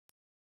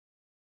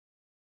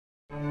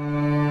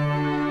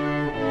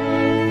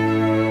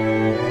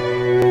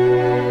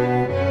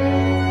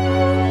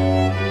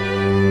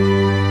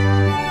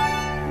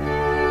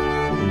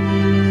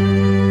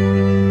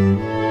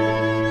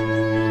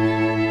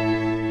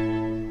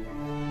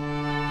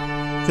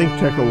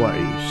hinkTech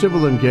Hawaii.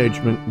 Civil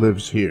engagement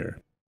lives here.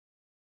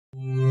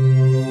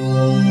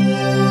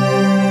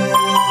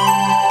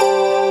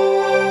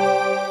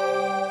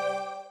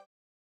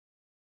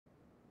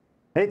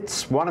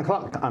 It's 1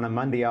 o'clock on a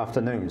Monday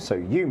afternoon, so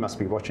you must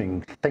be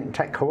watching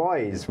hinkTech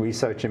Hawaii's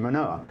Research in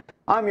Manoa.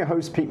 I'm your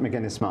host, Pete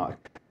Mouginis-Mark,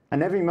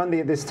 and every Monday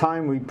at this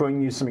time we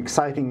bring you some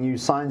exciting new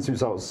science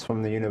results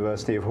from the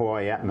University of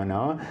Hawaii at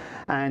Manoa.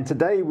 And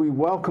today we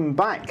welcome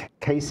back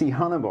Casey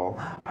Honniball,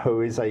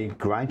 who is a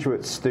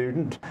graduate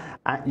student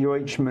at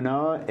UH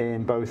Manoa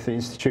in both the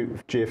Institute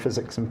of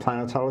Geophysics and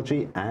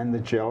Planetology and the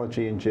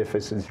Geology and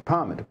Geophysics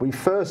Department. We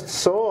first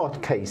saw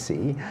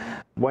Casey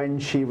when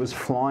she was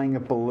flying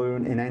a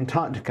balloon in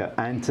Antarctica,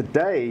 and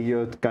today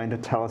you're going to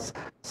tell us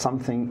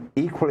something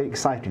equally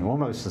exciting,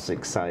 almost as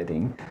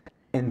exciting,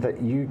 in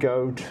that you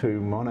go to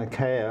Mauna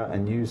Kea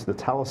and use the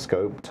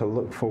telescope to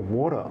look for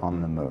water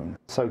on the moon.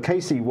 So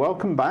Casey,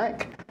 welcome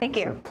back. Thank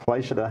you. It's a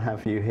pleasure to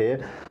have you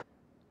here.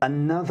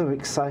 Another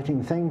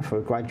exciting thing for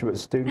a graduate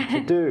student to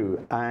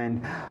do,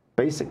 and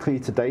basically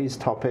today's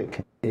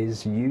topic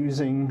is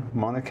using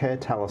Mauna Kea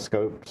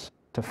telescopes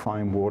to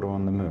find water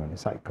on the moon.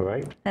 Is that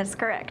correct? That's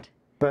correct.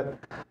 But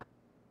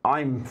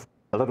I'm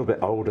a little bit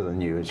older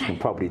than you, as you can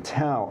probably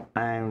tell,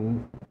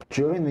 and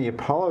during the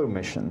Apollo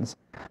missions,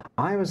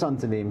 I was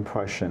under the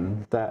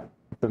impression that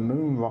the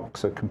moon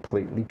rocks are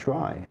completely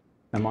dry.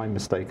 Am I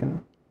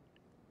mistaken?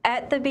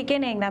 At the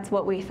beginning, that's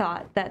what we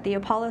thought, that the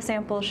Apollo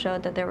samples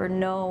showed that there were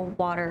no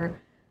water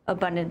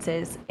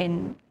abundances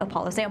in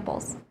Apollo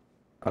samples.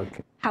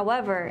 Okay.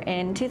 However,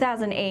 in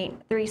 2008,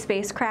 3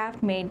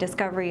 spacecraft made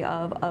discovery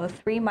of a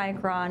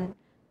 3-micron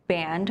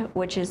band,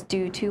 which is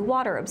due to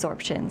water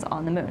absorptions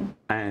on the moon.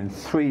 And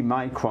 3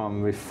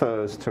 micron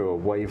refers to a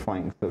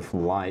wavelength of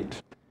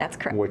light. That's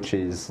correct. Which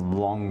is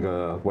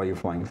longer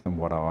wavelength than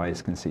what our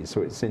eyes can see.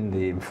 So it's in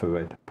the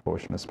infrared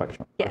portion of the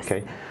spectrum. Yes.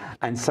 Okay.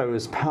 And so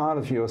as part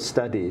of your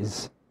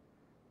studies,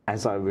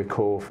 as I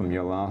recall from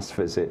your last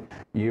visit,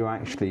 you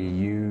actually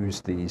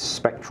used the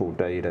spectral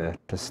data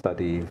to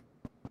study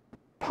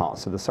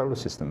parts of the solar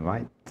system,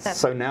 right?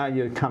 So now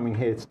you're coming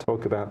here to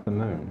talk about the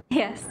moon.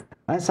 Yes.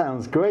 That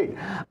sounds great.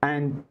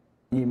 And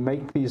you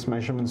make these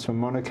measurements from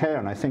Mauna Kea,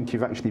 and I think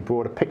you've actually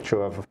brought a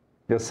picture of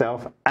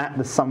yourself at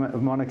the summit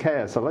of Mauna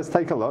Kea. So let's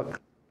take a look.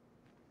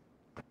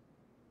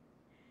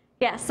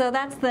 Yeah, so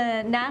that's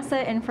the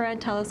NASA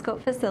Infrared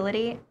Telescope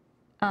Facility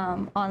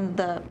on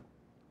the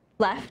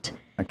left.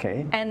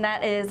 Okay. And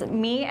that is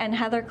me and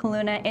Heather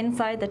Kaluna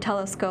inside the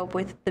telescope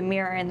with the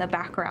mirror in the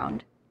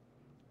background.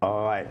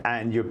 All right,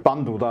 and you're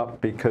bundled up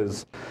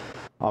because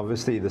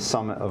obviously the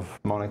summit of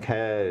Mauna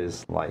Kea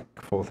is like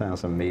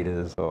 4,000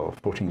 meters or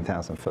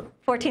 14,000 foot.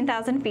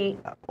 14,000 feet.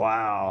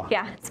 Wow.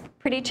 Yeah, it's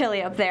pretty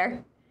chilly up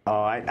there.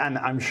 All right, and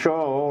I'm sure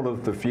all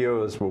of the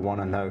viewers will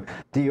want to know,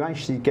 do you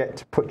actually get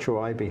to put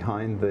your eye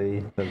behind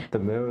the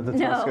mirror of the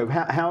telescope?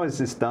 How is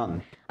this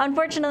done?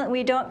 Unfortunately,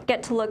 we don't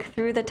get to look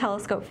through the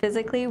telescope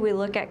physically. We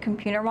look at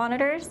computer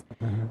monitors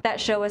that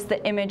show us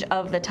the image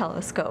of the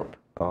telescope.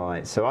 All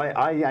right, so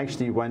I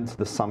actually went to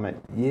the summit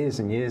years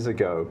and years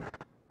ago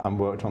and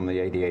worked on the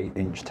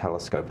 88-inch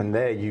telescope, and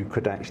there you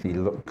could actually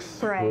look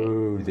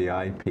through the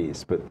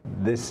eyepiece, but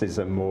this is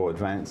a more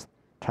advanced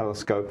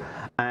telescope.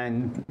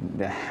 And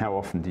how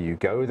often do you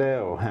go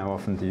there, or how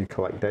often do you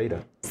collect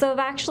data? So I've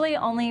actually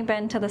only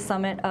been to the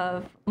summit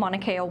of Mauna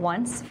Kea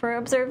once for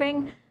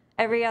observing.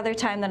 Every other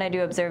time that I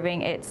do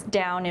observing, it's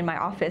down in my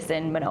office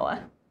in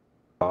Manoa.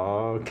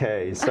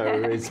 Okay, so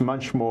it's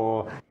much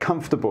more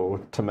comfortable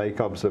to make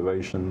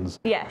observations.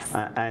 Yes.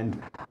 And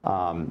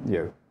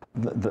you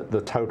know,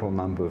 the total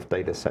number of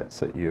data sets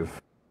that you've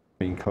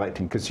been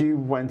collecting, because you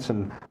went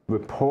and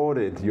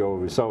reported your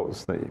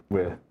results that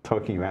we're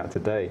talking about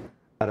today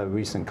at a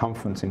recent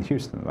conference in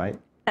Houston, right?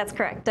 That's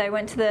correct. I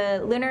went to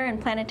the Lunar and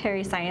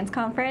Planetary Science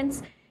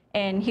Conference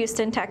in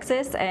Houston,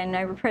 Texas, and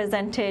I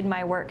presented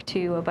my work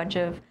to a bunch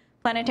of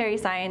planetary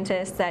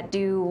scientists that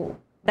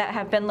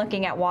have been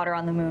looking at water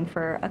on the moon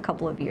for a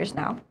couple of years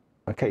now.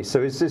 Okay,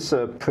 so is this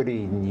a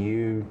pretty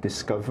new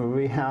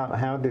discovery?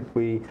 How did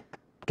we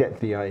get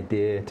the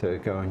idea to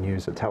go and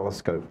use a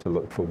telescope to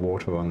look for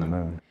water on the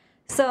moon?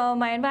 So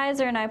my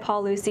advisor and I,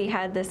 Paul Lucy,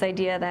 had this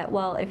idea that,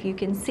 well, if you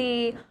can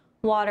see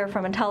water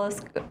from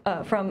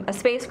from a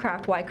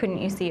spacecraft, why couldn't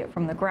you see it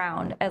from the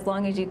ground, as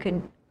long as you could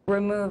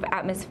remove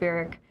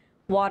atmospheric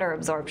water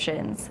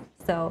absorptions?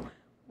 So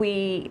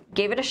we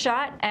gave it a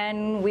shot,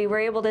 and we were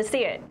able to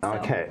see it. So.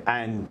 Okay,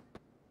 and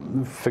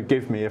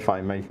forgive me if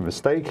I make a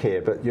mistake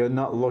here, but you're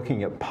not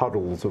looking at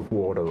puddles of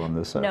water on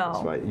the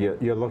surface, right?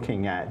 You're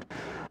looking at,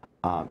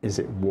 is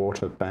it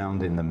water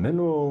bound in the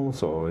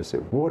minerals, or is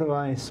it water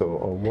ice,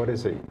 or what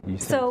is it you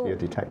think you're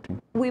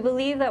detecting? We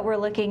believe that we're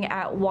looking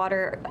at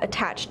water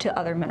attached to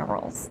other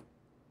minerals,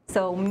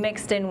 so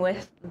mixed in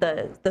with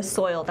the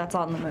soil that's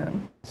on the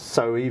moon.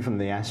 So even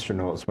the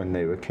astronauts, when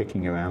they were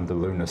kicking around the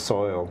lunar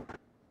soil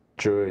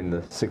during the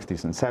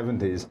 60s and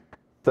 70s,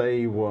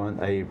 they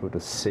weren't able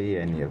to see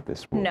any of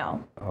this water?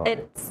 No,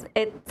 it's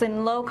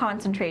in low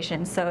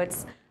concentration, so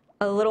it's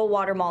a little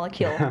water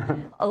molecule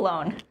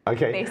alone,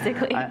 okay.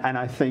 basically. And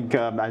I think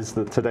as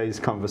today's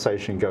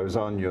conversation goes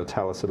on, you'll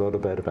tell us a little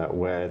bit about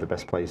where the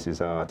best places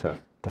are to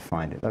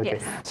find it. Okay.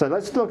 Yes. So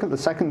let's look at the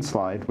second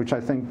slide, which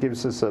I think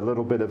gives us a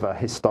little bit of a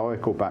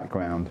historical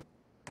background.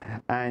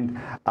 And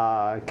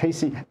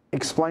Casey,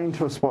 explain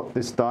to us what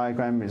this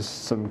diagram is.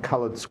 Some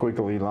colored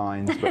squiggly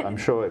lines, but I'm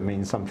sure it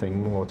means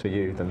something more to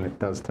you than it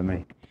does to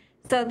me.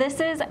 So this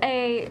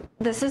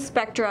is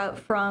spectra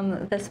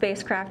from the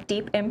spacecraft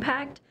Deep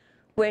Impact,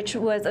 which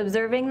was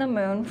observing the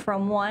moon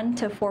from 1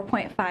 to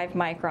 4.5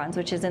 microns,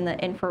 which is in the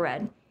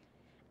infrared.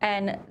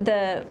 And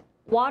the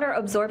water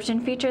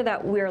absorption feature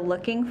that we're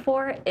looking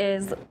for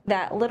is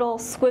that little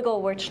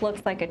squiggle, which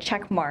looks like a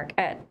check mark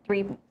at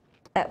 3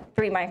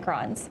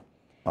 microns.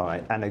 All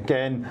right, and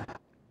again,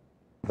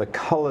 the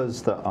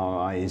colors that our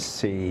eyes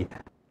see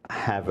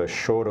have a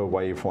shorter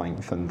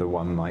wavelength than the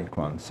 1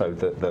 micron. So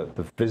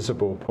the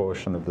visible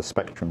portion of the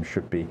spectrum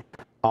should be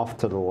off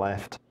to the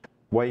left.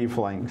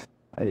 Wavelength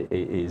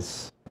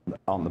is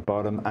on the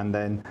bottom, and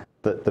then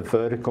the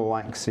vertical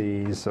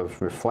axes of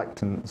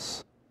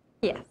reflectance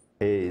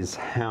is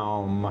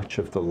how much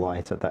of the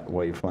light at that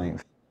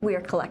wavelength we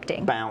are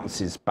collecting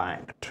bounces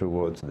back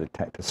towards the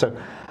detector. So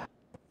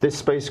this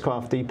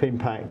spacecraft Deep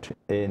Impact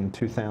in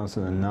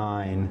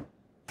 2009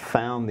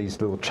 found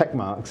these little check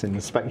marks in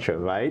the spectra,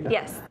 right?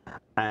 Yes.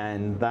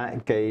 And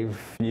that gave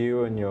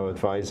you and your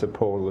advisor,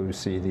 Paul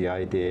Lucy, the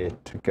idea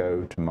to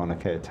go to Mauna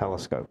Kea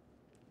telescope.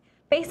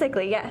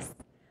 Basically, yes.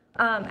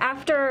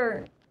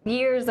 After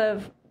years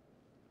of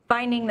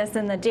finding this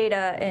in the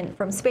data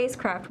from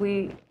spacecraft,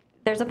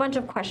 there's a bunch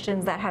of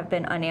questions that have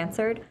been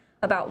unanswered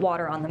about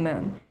water on the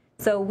moon.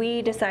 So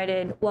we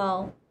decided,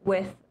 well,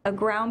 with a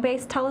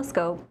ground-based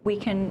telescope, we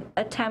can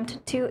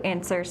attempt to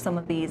answer some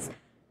of these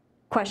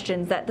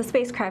questions that the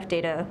spacecraft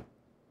data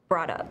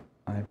brought up.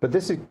 Right. But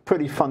this is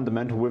pretty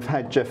fundamental. We've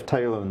had Jeff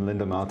Taylor and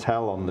Linda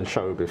Martell on the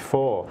show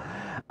before,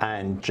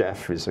 and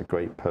Jeff is a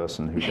great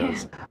person who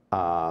does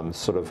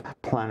sort of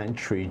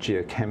planetary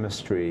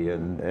geochemistry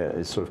and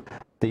is sort of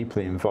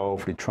deeply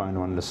involved in trying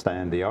to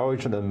understand the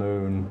origin of the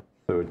moon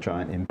through a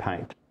giant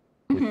impact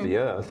with the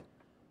Earth.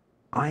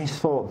 I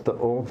thought that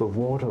all the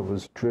water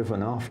was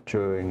driven off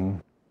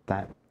during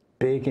that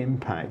big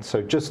impact.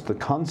 So just the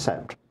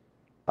concept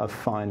of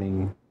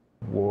finding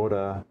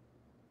water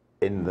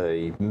in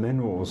the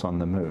minerals on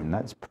the moon,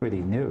 that's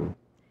pretty new.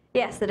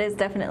 Yes, it is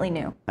definitely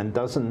new. And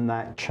doesn't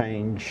that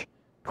change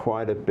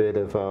quite a bit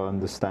of our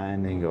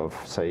understanding of,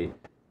 say,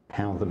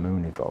 how the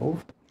moon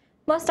evolved?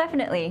 Most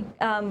definitely.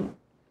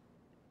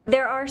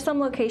 There are some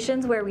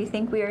locations where we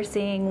think we are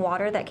seeing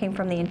water that came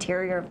from the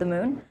interior of the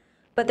moon,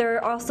 but there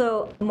are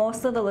also,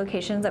 most of the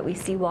locations that we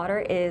see water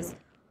is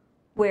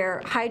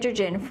where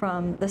hydrogen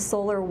from the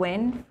solar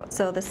wind,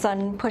 so the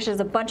sun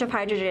pushes a bunch of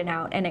hydrogen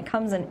out and it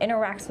comes and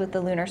interacts with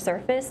the lunar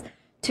surface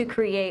to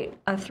create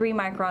a 3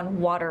 micron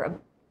water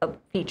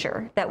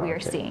feature that we are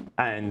seeing.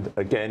 And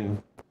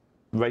again,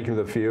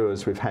 regular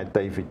viewers, we've had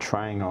David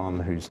Trang on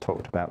who's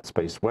talked about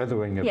space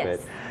weathering a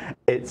bit.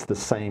 It's the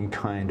same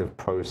kind of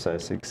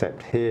process,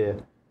 except here,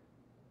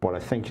 what I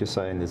think you're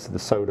saying is the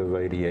solar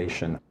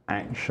radiation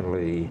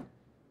actually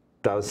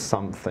does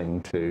something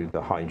to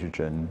the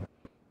hydrogen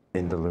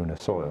in the lunar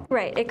soil.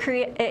 Right.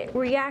 It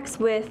reacts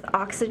with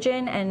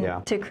oxygen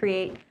and to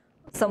create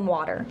some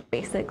water,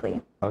 basically.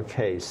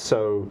 Okay,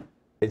 so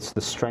it's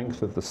the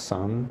strength of the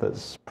sun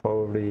that's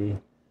probably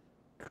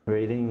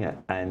creating it.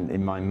 And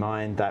in my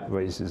mind, that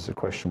raises the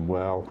question,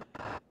 well,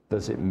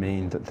 does it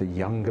mean that the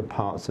younger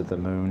parts of the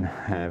moon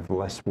have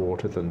less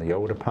water than the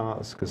older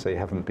parts because they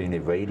haven't been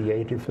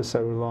irradiated for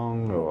so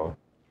long, or?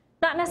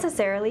 Not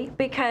necessarily,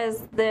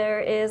 because there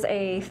is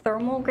a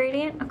thermal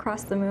gradient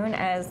across the moon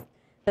as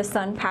the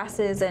sun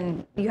passes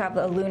and you have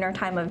a lunar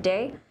time of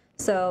day.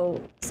 So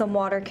some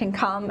water can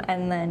come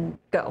and then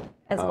go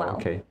as well.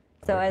 Okay.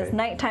 So as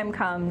nighttime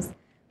comes,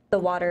 the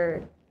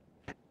water...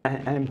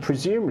 And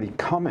presumably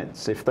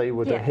comets, if they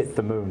were to hit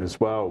the moon as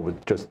well,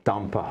 would just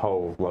dump a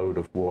whole load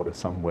of water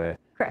somewhere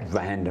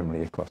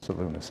randomly across the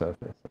lunar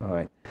surface. All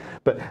right.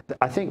 But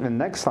I think the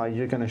next slide,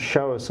 you're going to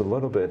show us a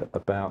little bit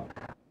about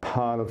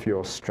part of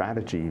your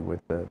strategy with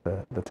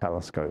the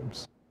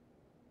telescopes.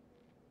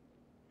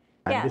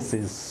 And this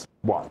is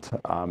what?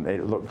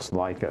 It looks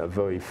like a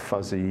very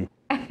fuzzy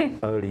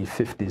early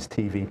 50s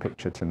TV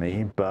picture to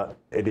me, but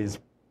it is,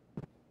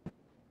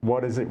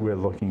 what is it we're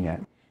looking at?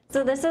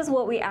 So this is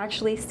what we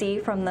actually see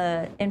from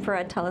the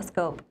infrared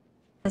telescope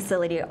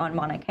facility on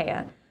Mauna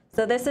Kea.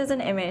 So this is an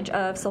image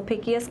of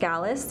Sulpicius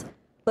Gallus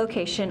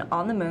location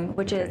on the moon,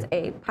 which is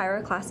a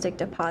pyroclastic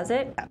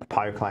deposit.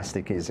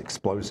 Pyroclastic is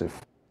explosive.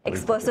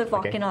 Explosive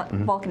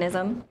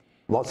volcanism.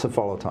 Lots of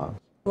volatiles.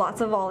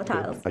 Lots of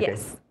volatiles,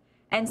 yes.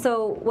 And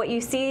so what you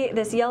see,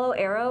 this yellow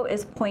arrow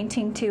is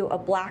pointing to a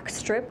black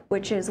strip,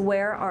 which is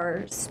where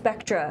our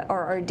spectra or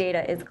our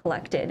data is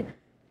collected.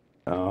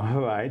 All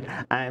right.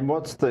 And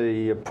what's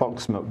the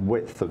approximate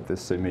width of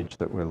this image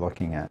that we're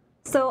looking at?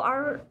 So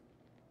our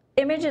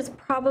image is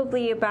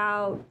probably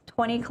about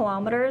 20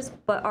 kilometers,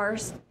 but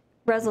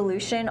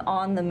resolution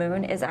on the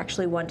moon is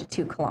actually 1 to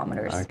 2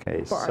 kilometers.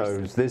 Okay,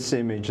 so this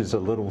image is a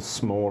little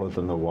smaller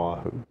than the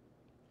Oahu.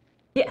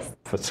 Yes.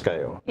 For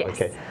scale. Yes.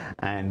 Okay,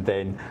 and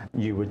then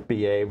you would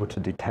be able to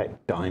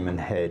detect Diamond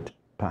Head,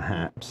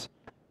 perhaps,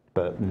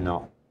 but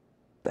not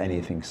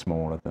anything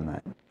smaller than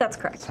that. That's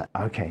correct. So,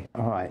 okay,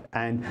 all right.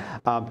 And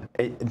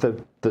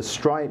the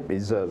stripe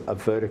is a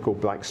vertical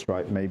black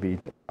stripe. Maybe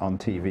on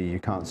TV you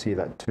can't see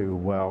that too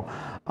well,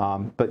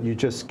 but you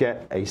just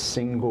get a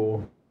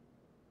single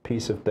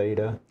piece of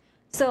data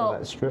for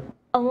that strip?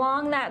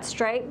 Along that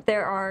stripe,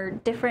 there are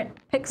different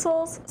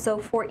pixels. So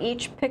for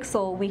each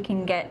pixel, we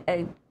can get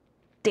a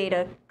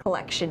data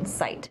collection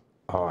site.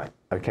 All right,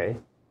 okay.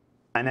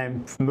 And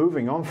then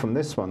moving on from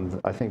this one,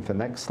 I think the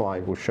next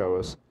slide will show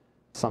us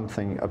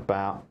something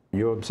about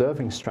your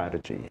observing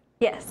strategy.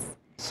 Yes.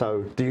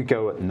 So do you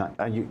go at night?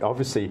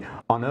 Obviously,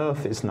 on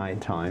Earth it's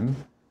nighttime.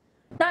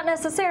 Not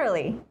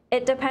necessarily.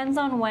 It depends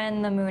on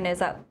when the moon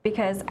is up,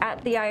 because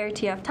at the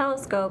IRTF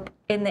telescope,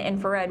 in the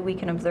infrared, we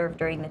can observe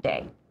during the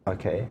day.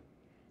 Okay.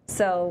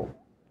 So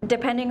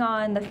depending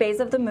on the phase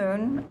of the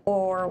moon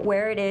or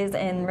where it is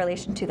in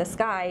relation to the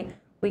sky,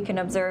 we can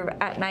observe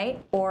at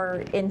night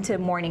or into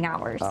morning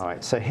hours. All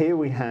right, so here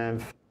we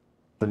have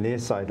the near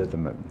side of the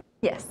moon.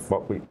 Yes.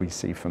 What we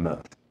see from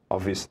Earth.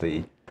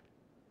 Obviously,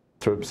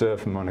 to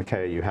observe from Mauna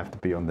Kea, you have to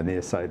be on the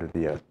near side of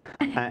the Earth.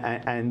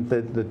 and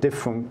the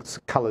different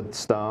colored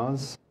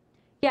stars?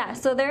 Yeah,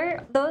 so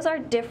those are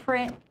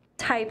different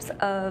types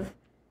of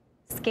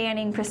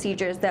scanning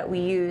procedures that we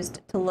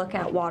used to look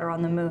at water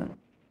on the moon.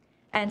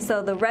 And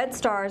so the red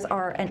stars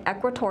are an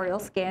equatorial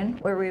scan,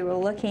 where we were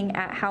looking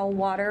at how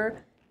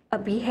water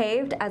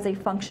behaved as a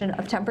function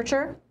of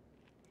temperature.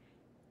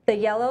 The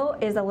yellow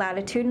is a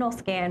latitudinal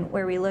scan,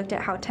 where we looked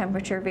at how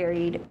temperature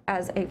varied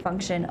as a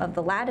function of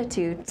the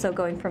latitude, so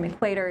going from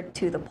equator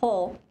to the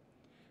pole.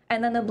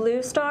 And then the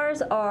blue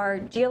stars are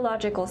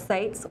geological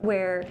sites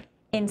where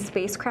in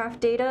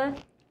spacecraft data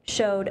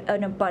showed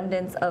an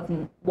abundance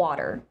of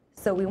water.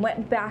 So we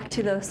went back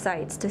to those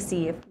sites to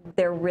see if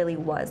there really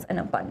was an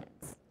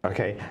abundance.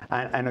 Okay,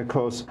 and of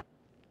course,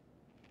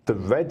 the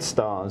red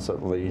stars,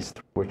 at least,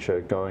 which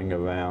are going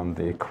around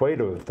the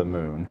equator of the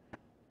moon,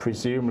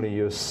 presumably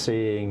you're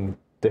seeing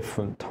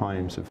different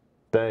times of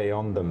day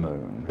on the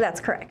moon. That's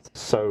correct.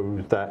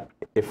 So that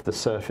if the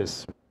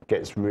surface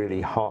gets really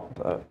hot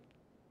at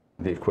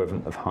the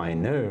equivalent of high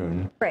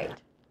noon, right,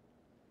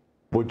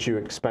 would you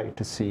expect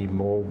to see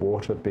more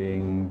water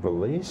being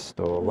released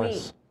or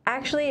less? We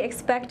actually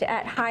expect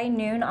at high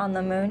noon on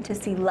the moon to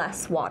see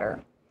less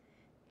water,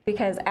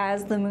 because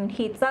as the moon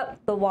heats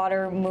up, the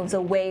water moves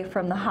away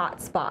from the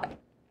hot spot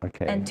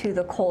and to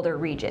the colder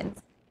regions.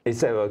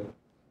 Is there a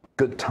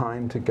good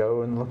time to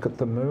go and look at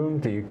the moon?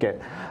 Do you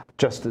get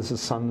just as the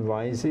sun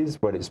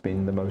rises when it's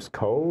been the most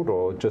cold,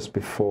 or just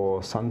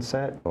before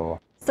sunset? Or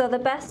so the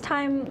best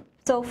time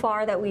so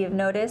far that we have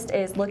noticed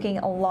is looking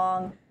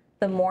along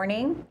the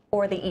morning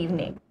or the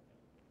evening.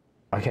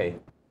 Okay,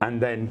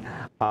 and then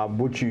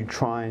would you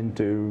try and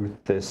do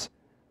this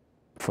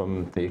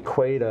from the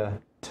equator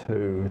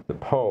to the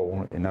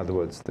pole, in other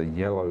words, the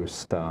yellow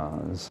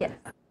stars, yes,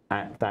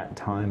 at that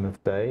time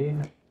of day?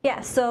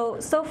 Yeah, so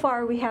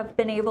far we have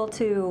been able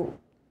to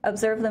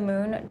observe the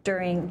moon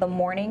during the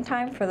morning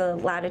time for the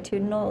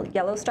latitudinal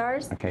yellow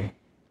stars. Okay.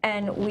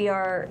 And we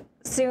are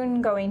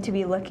soon going to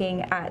be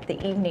looking at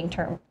the evening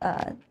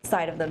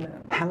side of the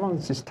moon. How long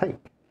does this take?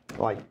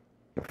 Like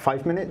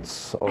 5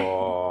 minutes?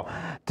 Or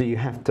do you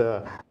have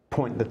to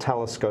point the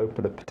telescope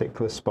at a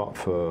particular spot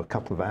for a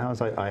couple of hours?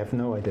 I have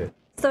no idea.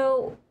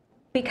 So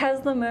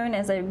because the moon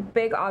is a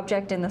big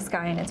object in the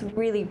sky and it's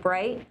really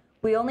bright,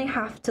 we only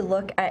have to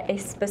look at a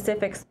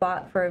specific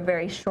spot for a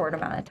very short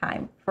amount of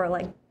time, for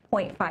like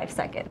 0.5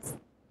 seconds.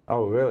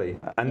 Oh, really?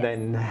 And Yes.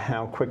 then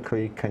how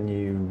quickly can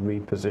you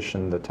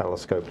reposition the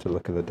telescope to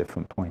look at a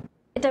different point?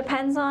 It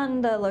depends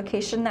on the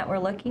location that we're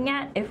looking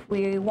at. If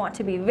we want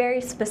to be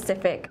very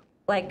specific,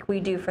 like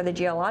we do for the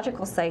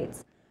geological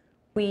sites,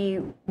 we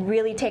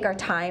really take our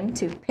time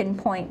to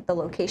pinpoint the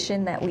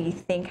location that we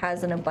think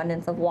has an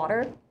abundance of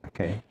water.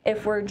 Okay.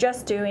 If we're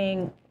just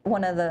doing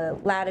one of the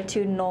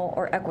latitudinal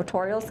or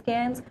equatorial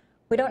scans,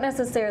 we don't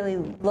necessarily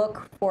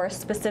look for a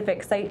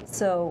specific site,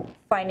 so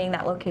finding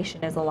that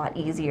location is a lot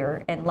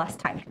easier and less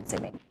time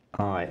consuming.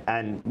 All right,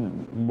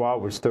 and while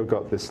we've still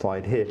got this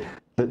slide here,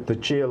 the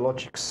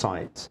geologic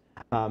sites,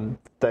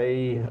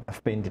 they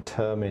have been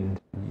determined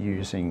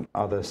using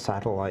other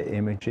satellite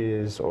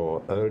images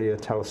or earlier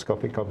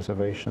telescopic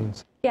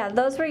observations? Yeah,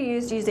 those were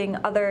used using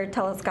other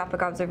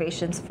telescopic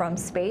observations from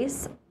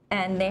space,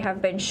 and they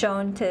have been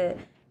shown to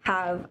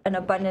have an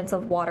abundance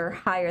of water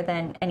higher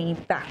than any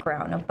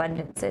background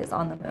abundances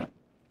on the moon.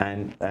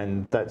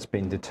 And that's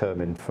been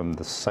determined from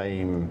the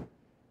same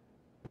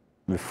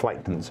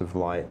reflectance of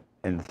light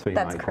in the 3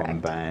 That's micron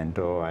correct. band.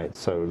 All right,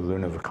 so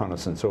Lunar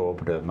Reconnaissance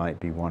Orbiter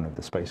might be one of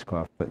the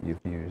spacecraft that you've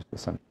used or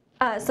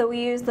something. So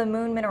we use the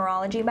Moon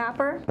Mineralogy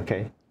Mapper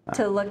Okay.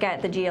 to look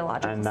at the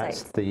geological And that's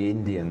sites. the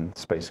Indian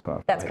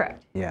spacecraft. That's right?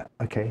 correct. Yeah,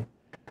 okay.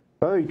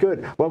 Very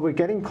good. Well, we're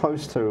getting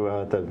close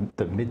to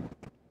the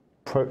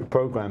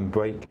program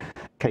break,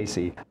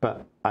 Casey,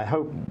 but I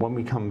hope when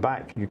we come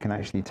back you can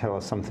actually tell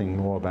us something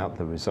more about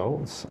the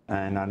results.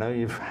 And I know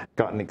you've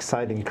got an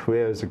exciting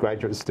career as a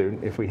graduate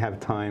student. If we have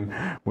time,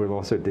 we'll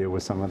also deal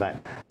with some of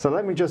that. So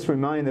let me just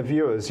remind the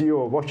viewers, you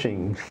are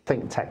watching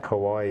hinkTech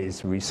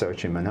Hawaii's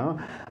Research in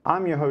Manoa.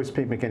 I'm your host,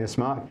 Pete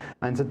Mouginis-Mark,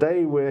 and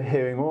today we're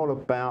hearing all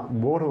about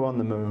water on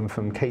the moon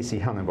from Casey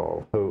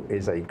Honniball, who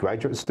is a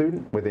graduate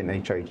student within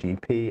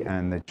HIGP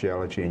and the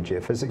Geology and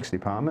Geophysics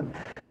department.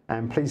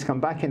 And please come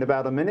back in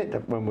about a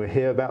minute when we'll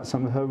hear about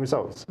some of her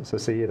results. So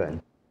see you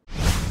then.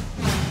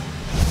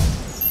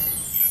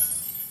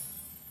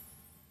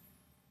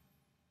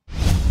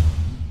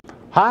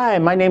 Hi,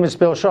 my name is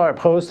Bill Sharp,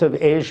 host of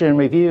Asia in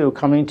Review,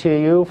 coming to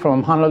you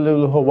from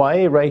Honolulu,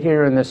 Hawaii, right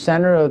here in the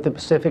center of the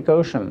Pacific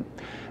Ocean.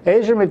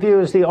 Asia in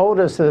Review is the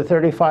oldest of the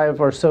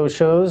 35 or so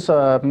shows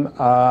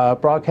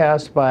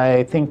broadcast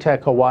by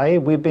hinkTech Hawaii.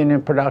 We've been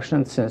in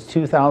production since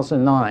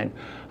 2009.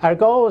 Our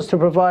goal is to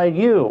provide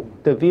you,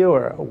 the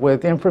viewer,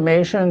 with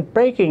information,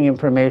 breaking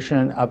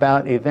information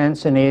about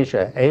events in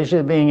Asia.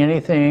 Asia being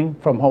anything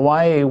from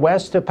Hawaii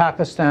west to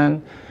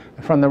Pakistan,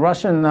 from the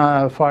Russian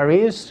Far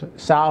East,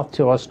 south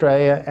to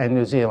Australia and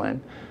New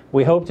Zealand.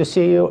 We hope to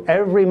see you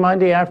every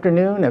Monday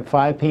afternoon at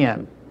 5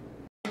 p.m.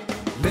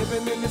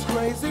 Living in this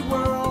crazy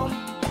world,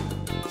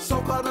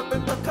 so caught up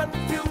in the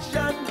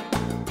confusion,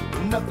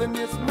 nothing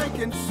is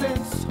making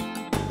sense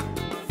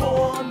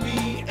for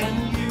me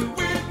and you.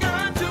 We've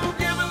got to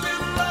give a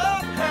little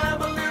love,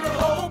 have a little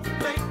hope,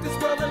 make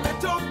this world a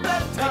little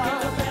better.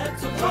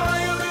 Try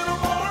a little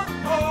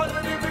more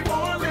than every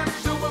more,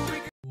 let's do what we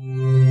can.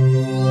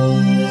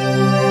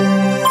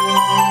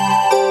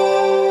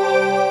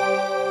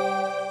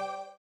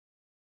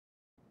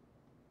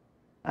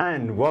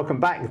 And welcome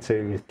back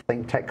to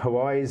hinkTech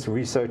Hawaii's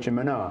Research in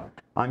Manoa.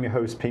 I'm your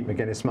host, Pete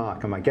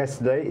Mouginis-Mark, and my guest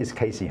today is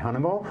Casey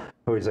Hannibal,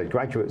 who is a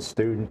graduate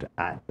student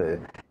at the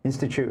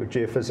Institute of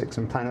Geophysics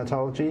and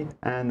Planetology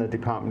and the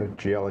Department of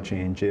Geology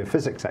and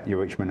Geophysics at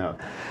UH Manoa.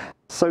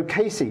 So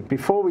Casey,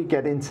 before we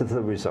get into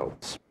the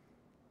results,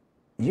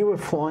 you were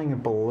flying a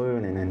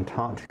balloon in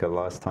Antarctica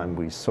last time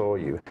we saw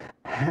you.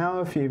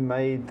 How have you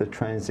made the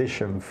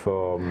transition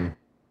from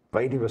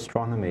radio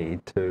astronomy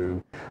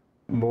to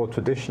more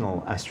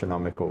traditional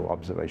astronomical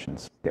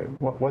observations?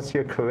 What's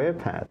your career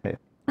path here?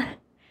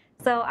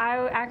 So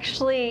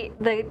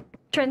the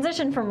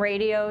transition from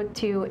radio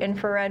to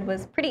infrared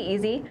was pretty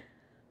easy.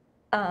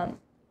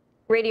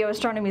 Radio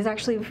astronomy is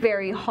actually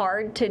very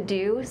hard to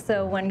do,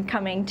 so when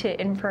coming to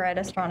infrared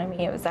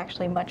astronomy, it was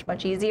actually much,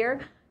 much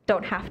easier.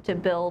 Don't have to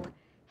build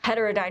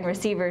heterodyne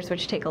receivers,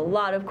 which take a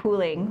lot of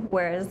cooling,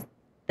 whereas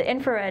the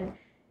infrared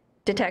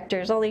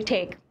detectors only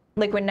take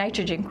liquid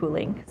nitrogen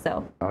cooling.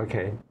 So.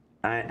 Okay.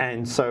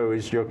 And so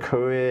is your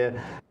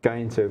career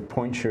going to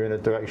point you in a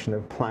direction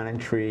of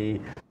planetary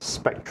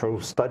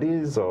spectral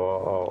studies,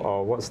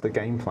 or what's the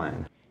game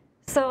plan?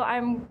 So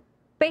I'm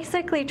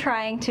basically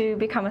trying to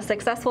become a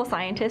successful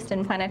scientist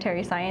in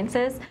planetary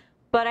sciences,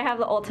 but I have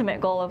the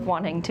ultimate goal of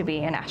wanting to be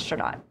an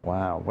astronaut.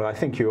 Wow. Well, I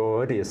think you're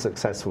already a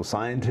successful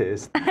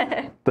scientist.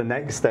 The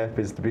next step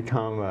is to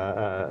become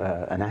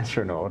an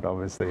astronaut,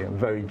 obviously. I'm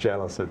very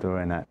jealous of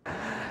doing that.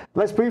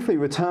 Let's briefly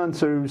return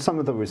to some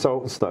of the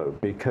results, though,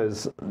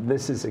 because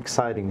this is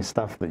exciting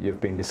stuff that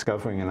you've been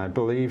discovering, and I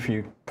believe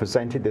you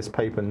presented this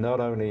paper not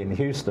only in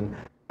Houston,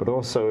 but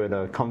also at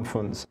a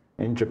conference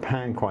in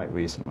Japan quite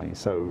recently.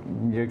 So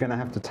you're going to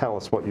have to tell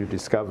us what you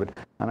discovered,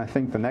 and I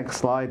think the next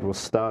slide will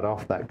start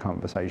off that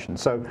conversation.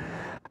 So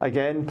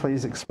again,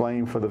 please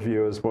explain for the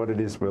viewers what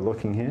it is we're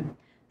looking here.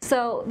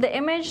 So the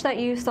image that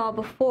you saw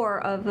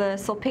before of the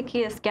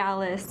Sulpicius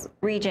Gallus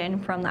region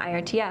from the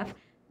IRTF,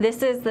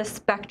 this is the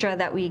spectra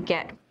that we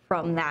get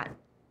from that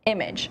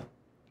image.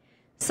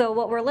 So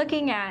what we're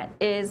looking at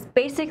is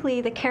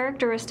basically the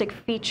characteristic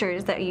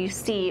features that you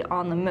see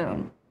on the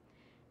moon.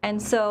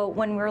 And so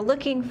when we're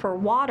looking for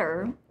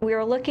water, we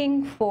are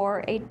looking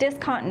for a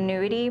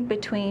discontinuity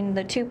between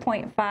the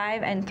 2.5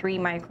 and 3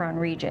 micron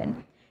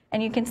region.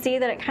 And you can see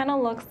that it kind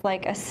of looks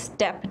like a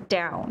step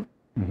down.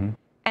 Mm-hmm.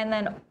 And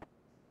then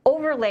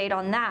overlaid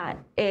on that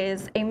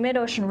is a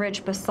mid-ocean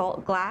ridge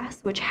basalt glass,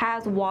 which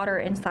has water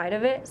inside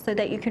of it, so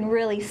that you can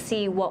really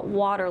see what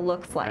water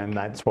looks like. And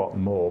that's what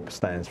MORB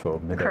stands for,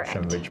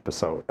 mid-ocean ridge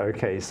basalt.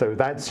 Okay, so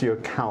that's your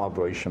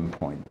calibration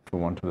point, for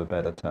want of a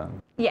better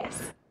term.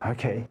 Yes.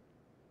 Okay.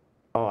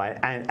 All right,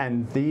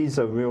 and these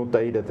are real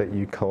data that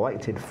you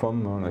collected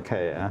from Mauna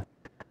Kea,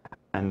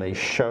 and they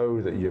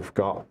show that you've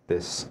got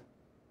this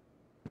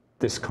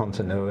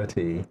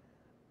discontinuity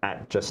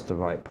at just the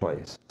right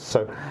place.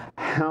 So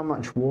how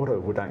much water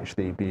would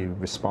actually be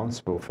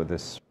responsible for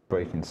this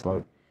break in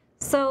slope?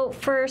 So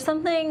for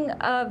something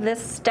of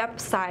this step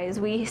size,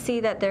 we see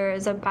that there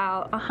is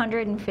about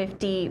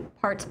 150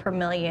 parts per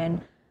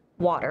million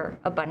water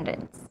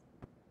abundance.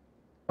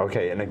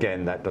 Okay, and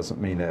again, that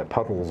doesn't mean there are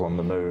puddles on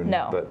the moon.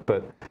 No.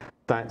 But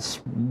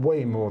that's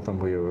way more than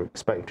we were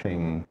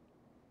expecting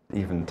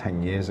even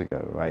 10 years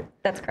ago, right?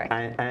 That's correct.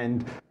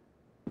 And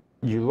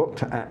you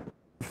looked at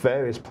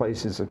various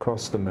places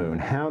across the moon.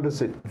 How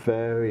does it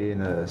vary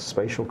in a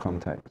spatial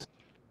context?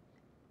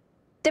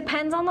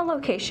 Depends on the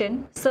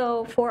location.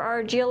 So for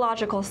our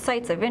geological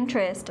sites of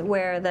interest,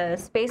 where the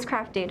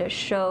spacecraft data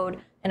showed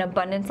an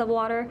abundance of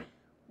water,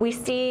 we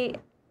see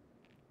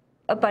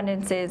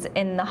abundances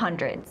in the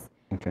hundreds.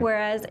 Okay.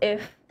 Whereas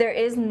if there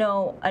is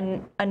no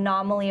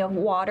anomaly of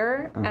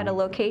water at a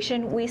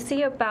location, we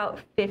see about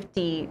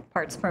 50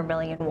 parts per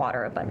million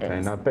water abundance. Okay,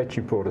 and I bet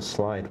you brought a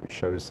slide which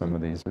shows some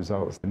of these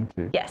results, didn't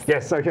you? Yes.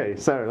 Yes, okay,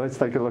 so let's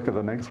take a look at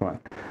the next one.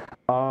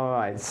 All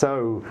right,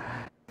 so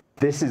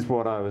this is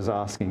what I was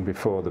asking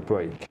before the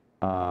break.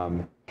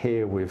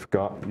 Here we've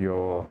got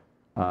your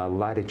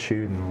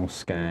latitudinal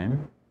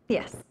scan.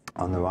 Yes.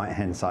 On the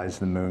right-hand side is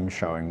the moon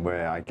showing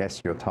where I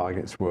guess your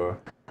targets were.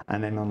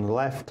 And then on the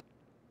left,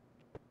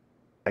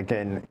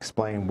 again,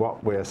 explain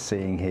what we're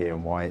seeing here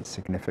and why it's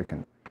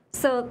significant.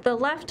 So the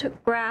left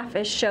graph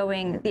is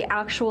showing the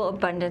actual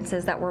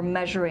abundances that we're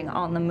measuring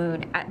on the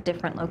moon at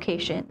different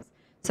locations.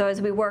 So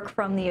as we work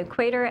from the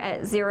equator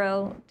at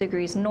 0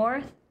 degrees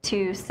north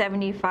to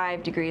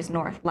 75 degrees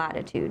north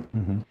latitude.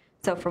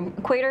 So from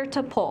equator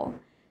to pole.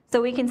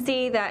 So we can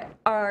see that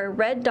our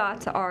red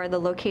dots are the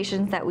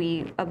locations that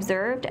we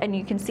observed, and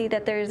you can see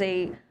that there's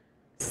a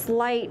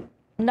slight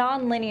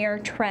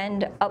nonlinear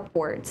trend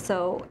upwards.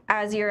 So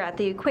as you're at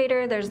the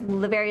equator, there's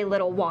very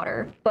little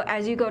water, but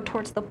as you go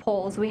towards the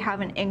poles, we have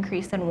an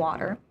increase in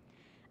water.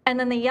 And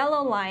then the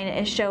yellow line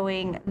is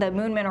showing the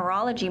moon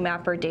mineralogy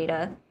mapper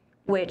data,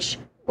 which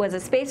was a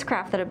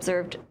spacecraft that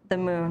observed the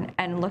moon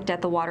and looked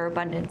at the water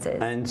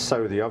abundances. And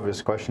so the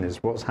obvious question is,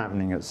 what's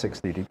happening at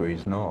 60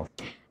 degrees north?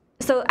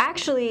 So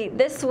actually,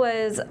 this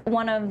was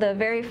one of the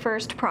very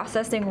first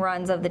processing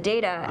runs of the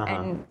data,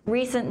 and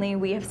recently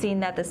we have seen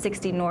that the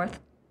 60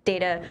 north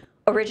data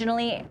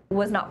originally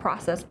was not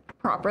processed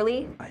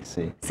properly. I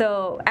see.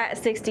 So at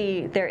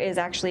 60, there is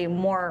actually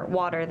more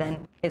water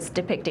than is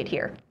depicted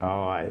here.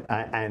 All right,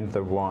 and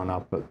the one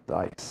up at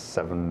like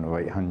 700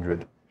 or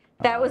 800.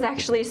 That was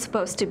actually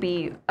supposed to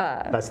be...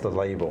 That's the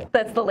label.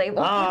 That's the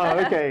label.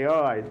 Oh, okay,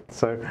 all right.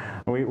 So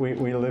we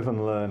live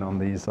and learn on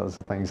these sorts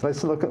of things.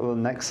 Let's look at the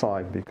next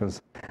slide,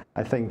 because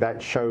I think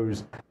that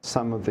shows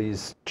some of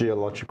these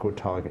geological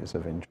targets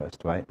of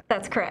interest, right?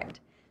 That's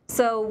correct.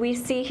 So we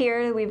see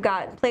here we've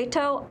got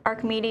Plato,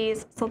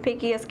 Archimedes,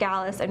 Sulpicius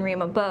Gallus, and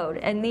Rima Bode.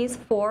 And these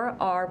four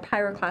are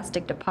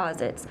pyroclastic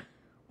deposits,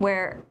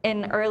 where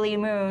in early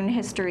moon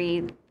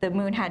history, the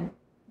moon had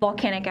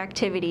volcanic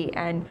activity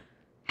and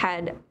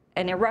had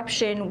an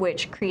eruption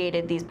which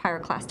created these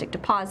pyroclastic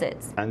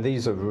deposits. And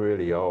these are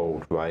really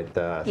old, right?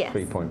 They're Yes.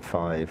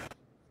 3.5,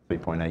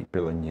 3.8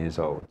 billion years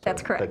old. So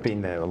That's correct. They've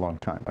been there a long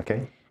time,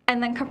 okay?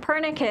 And then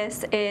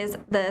Copernicus is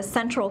the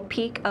central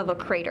peak of a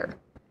crater.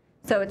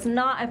 So it's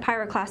not a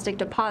pyroclastic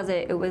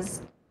deposit, it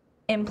was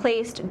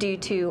emplaced due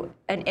to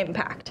an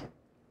impact.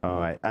 All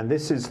right, and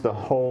this is the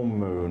whole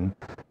moon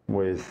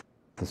with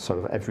the sort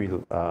of every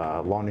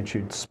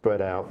longitude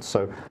spread out.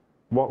 So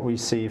what we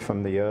see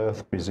from the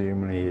Earth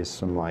presumably is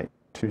from like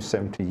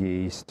 270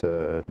 east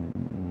to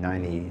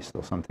 90 east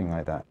or something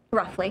like that.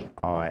 Roughly.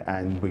 All right,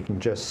 and we can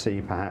just see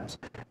perhaps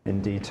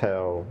in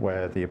detail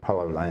where the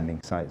Apollo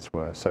landing sites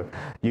were. So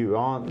you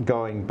aren't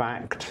going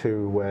back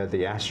to where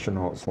the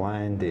astronauts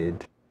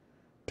landed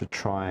to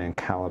try and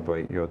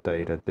calibrate your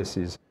data. This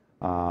is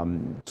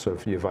sort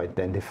of, you've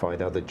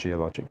identified other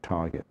geologic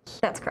targets.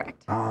 That's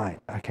correct. All right,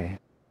 okay.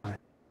 All right.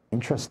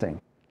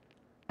 Interesting.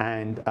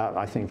 And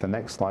I think the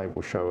next slide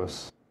will show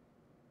us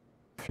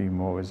a few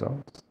more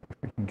results. If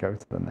we can go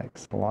to the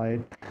next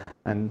slide.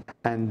 And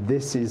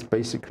this is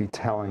basically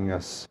telling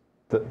us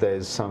that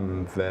there's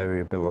some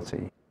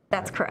variability.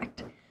 That's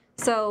correct.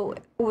 So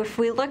if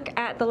we look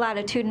at the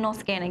latitudinal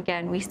scan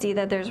again, we see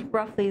that there's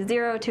roughly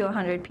 0 to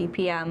 100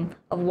 ppm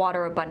of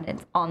water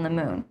abundance on the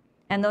moon.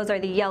 And those are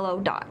the yellow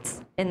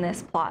dots in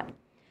this plot.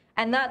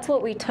 And that's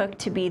what we took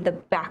to be the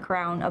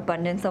background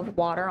abundance of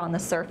water on the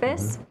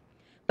surface.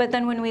 But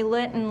then when we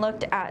went and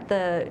looked at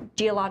the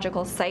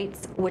geological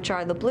sites, which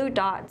are the blue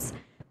dots,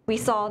 we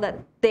saw that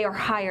they are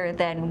higher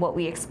than what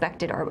we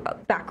expected our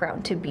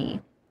background to be.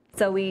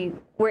 So we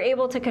were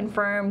able to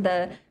confirm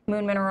the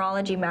moon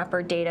mineralogy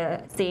mapper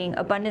data, seeing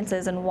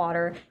abundances in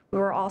water. We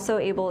were also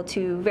able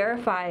to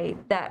verify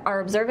that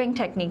our observing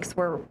techniques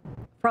were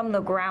from the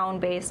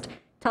ground-based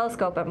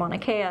telescope at Mauna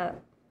Kea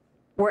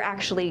were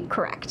actually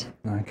correct.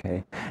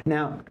 Okay.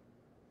 Now,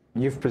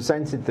 you've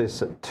presented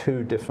this at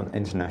 2 different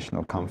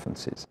international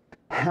conferences.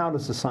 How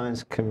does the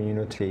science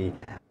community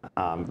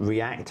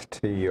react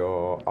to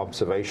your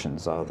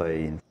observations? Are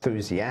they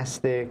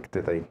enthusiastic?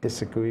 Do they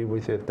disagree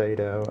with your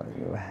data?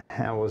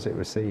 How was it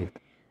received?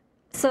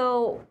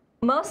 So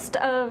most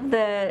of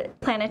the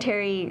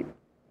planetary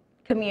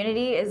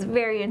community is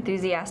very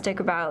enthusiastic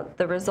about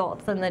the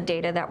results and the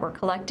data that we're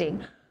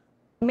collecting,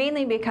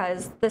 mainly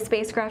because the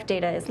spacecraft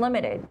data is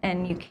limited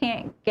and you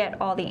can't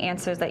get all the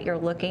answers that you're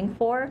looking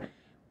for.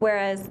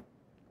 Whereas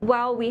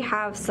while we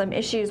have some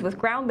issues with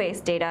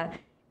ground-based data,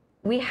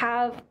 we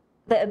have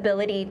the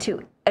ability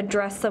to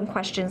address some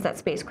questions that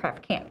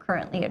spacecraft can't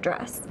currently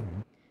address.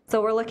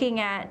 So we're looking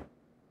at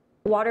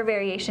water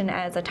variation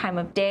as a time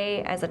of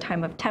day, as a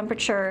time of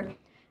temperature,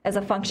 as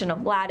a function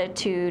of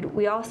latitude.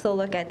 We also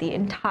look at the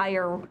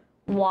entire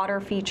water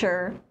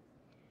feature,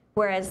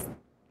 whereas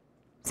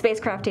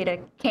spacecraft data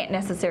can't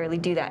necessarily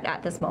do that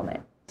at this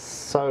moment.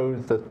 So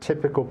the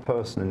typical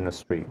person in the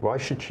street, why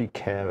should she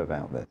care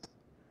about this?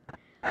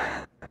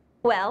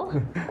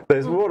 Well,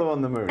 there's water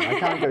on the moon. I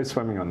can't go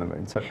swimming on the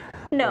moon. So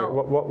no.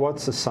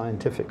 What's the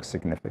scientific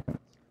significance?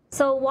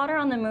 So water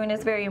on the moon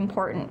is very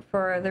important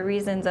for the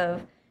reasons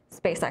of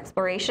space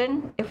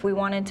exploration. If we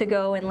wanted to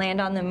go and land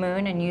on the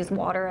moon and use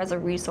water as a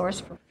resource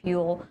for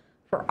fuel,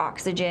 for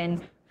oxygen,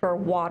 for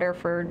water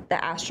for the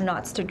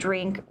astronauts to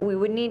drink, we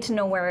would need to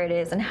know where it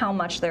is and how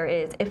much there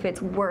is, if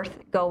it's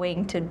worth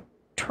going to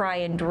try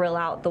and drill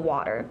out the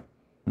water.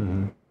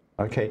 Mm-hmm.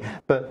 Okay,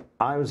 but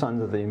I was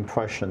under the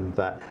impression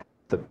that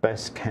the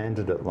best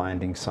candidate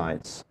landing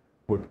sites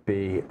would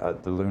be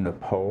at the lunar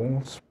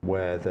poles,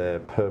 where they're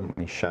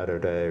permanently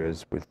shadowed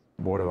areas with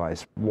water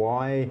ice.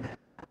 Why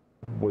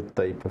would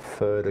they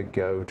prefer to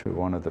go to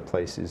one of the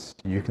places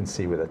you can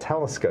see with a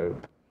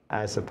telescope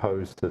as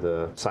opposed to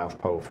the South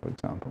Pole, for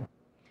example?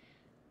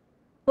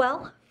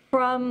 Well,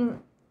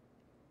 from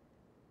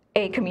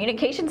a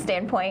communication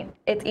standpoint,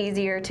 it's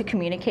easier to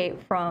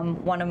communicate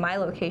from one of my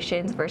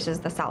locations versus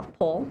the South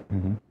Pole.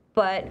 Mm-hmm.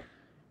 But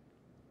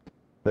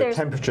the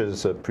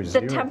temperatures are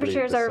presumably the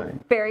temperatures are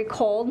very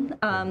cold.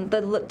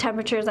 The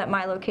temperatures at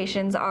my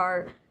locations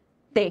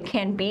they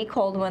can be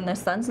cold when the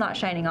sun's not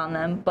shining on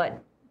them,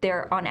 but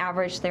they're on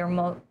average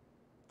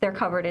they're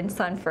covered in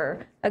sun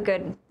for a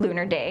good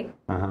lunar day.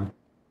 Uh-huh.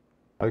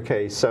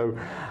 Okay, so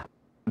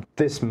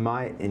this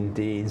might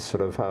indeed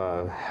sort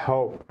of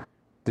help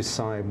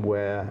decide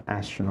where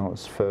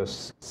astronauts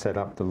first set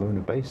up the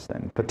lunar base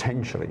then,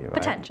 potentially, right?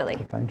 Potentially,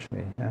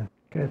 yeah,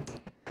 good.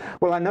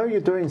 Well, I know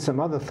you're doing some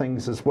other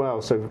things as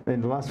well, so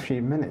in the last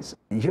few minutes,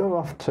 you're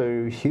off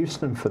to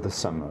Houston for the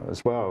summer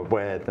as well,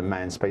 where the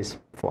Manned Space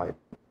Flight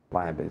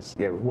Lab is.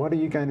 Yeah, what are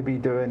you going to be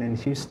doing in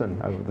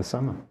Houston over the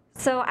summer?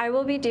 So I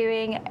will be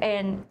doing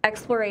an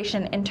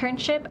exploration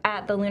internship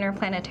at the Lunar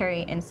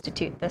Planetary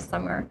Institute this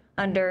summer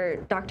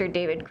under Dr.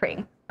 David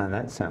Kring. And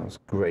that sounds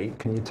great.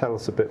 Can you tell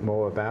us a bit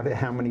more about it?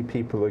 How many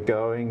people are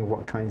going?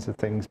 What kinds of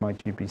things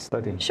might you be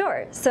studying?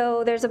 Sure.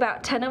 So there's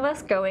about 10 of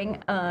us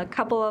going. A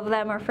couple of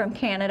them are from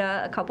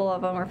Canada, a couple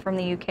of them are from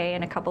the UK,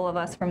 and a couple of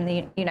us from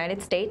the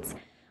United States.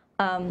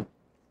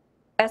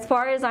 As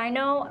far as I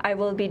know, I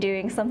will be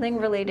doing something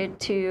related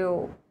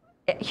to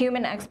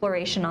human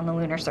exploration on the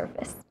lunar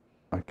surface.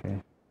 Okay.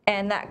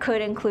 And that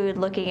could include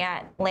looking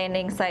at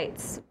landing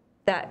sites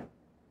that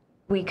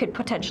we could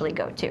potentially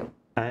go to.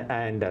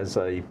 And as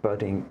a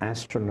budding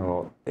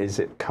astronaut, is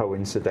it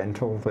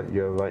coincidental that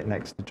you're right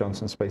next to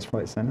Johnson Space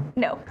Flight Center?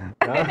 No.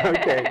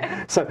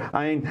 Okay. So,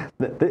 I mean,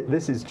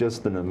 this is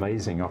just an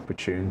amazing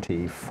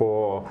opportunity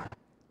for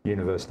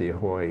University of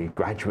Hawaii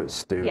graduate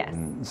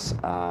students. Yes.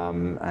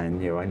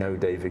 And, you know, I know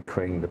David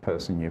Kring, the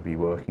person you'll be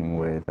working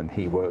with, and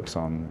he works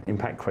on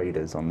impact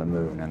craters on the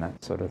moon and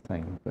that sort of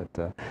thing.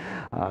 But,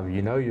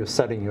 you know, you're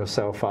setting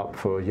yourself up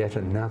for yet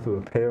another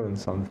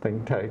appearance on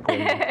hinkTech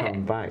when you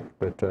come back.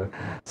 But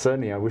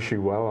certainly I wish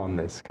you well on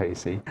this,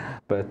 Casey.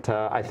 But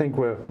I think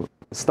we're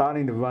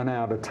starting to run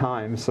out of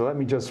time. So let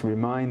me just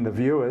remind the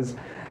viewers,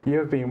 you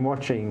have been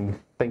watching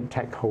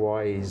hinkTech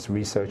Hawaii's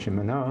Research in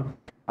Manoa.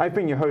 I've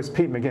been your host,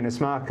 Pete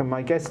Mouginis-Mark, and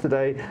my guest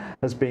today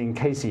has been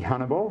Casey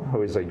Honnibal,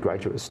 who is a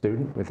graduate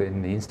student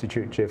within the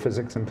Institute of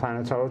Geophysics and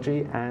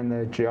Planetology and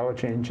the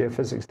Geology and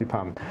Geophysics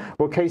Department.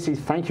 Well, Casey,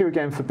 thank you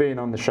again for being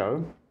on the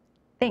show.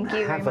 Thank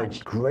you very much.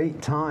 Have a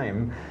great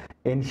time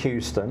in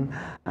Houston,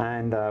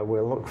 and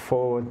we'll look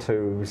forward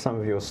to some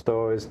of your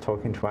stories,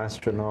 talking to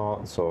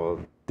astronauts or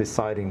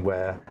deciding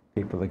where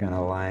people are going to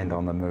land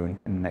on the moon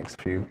in the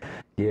next few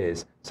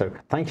years. So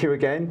thank you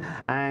again,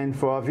 and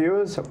for our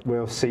viewers,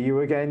 we'll see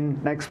you again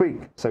next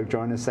week. So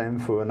join us then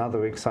for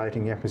another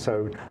exciting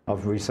episode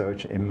of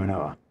Research in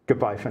Manoa.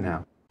 Goodbye for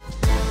now.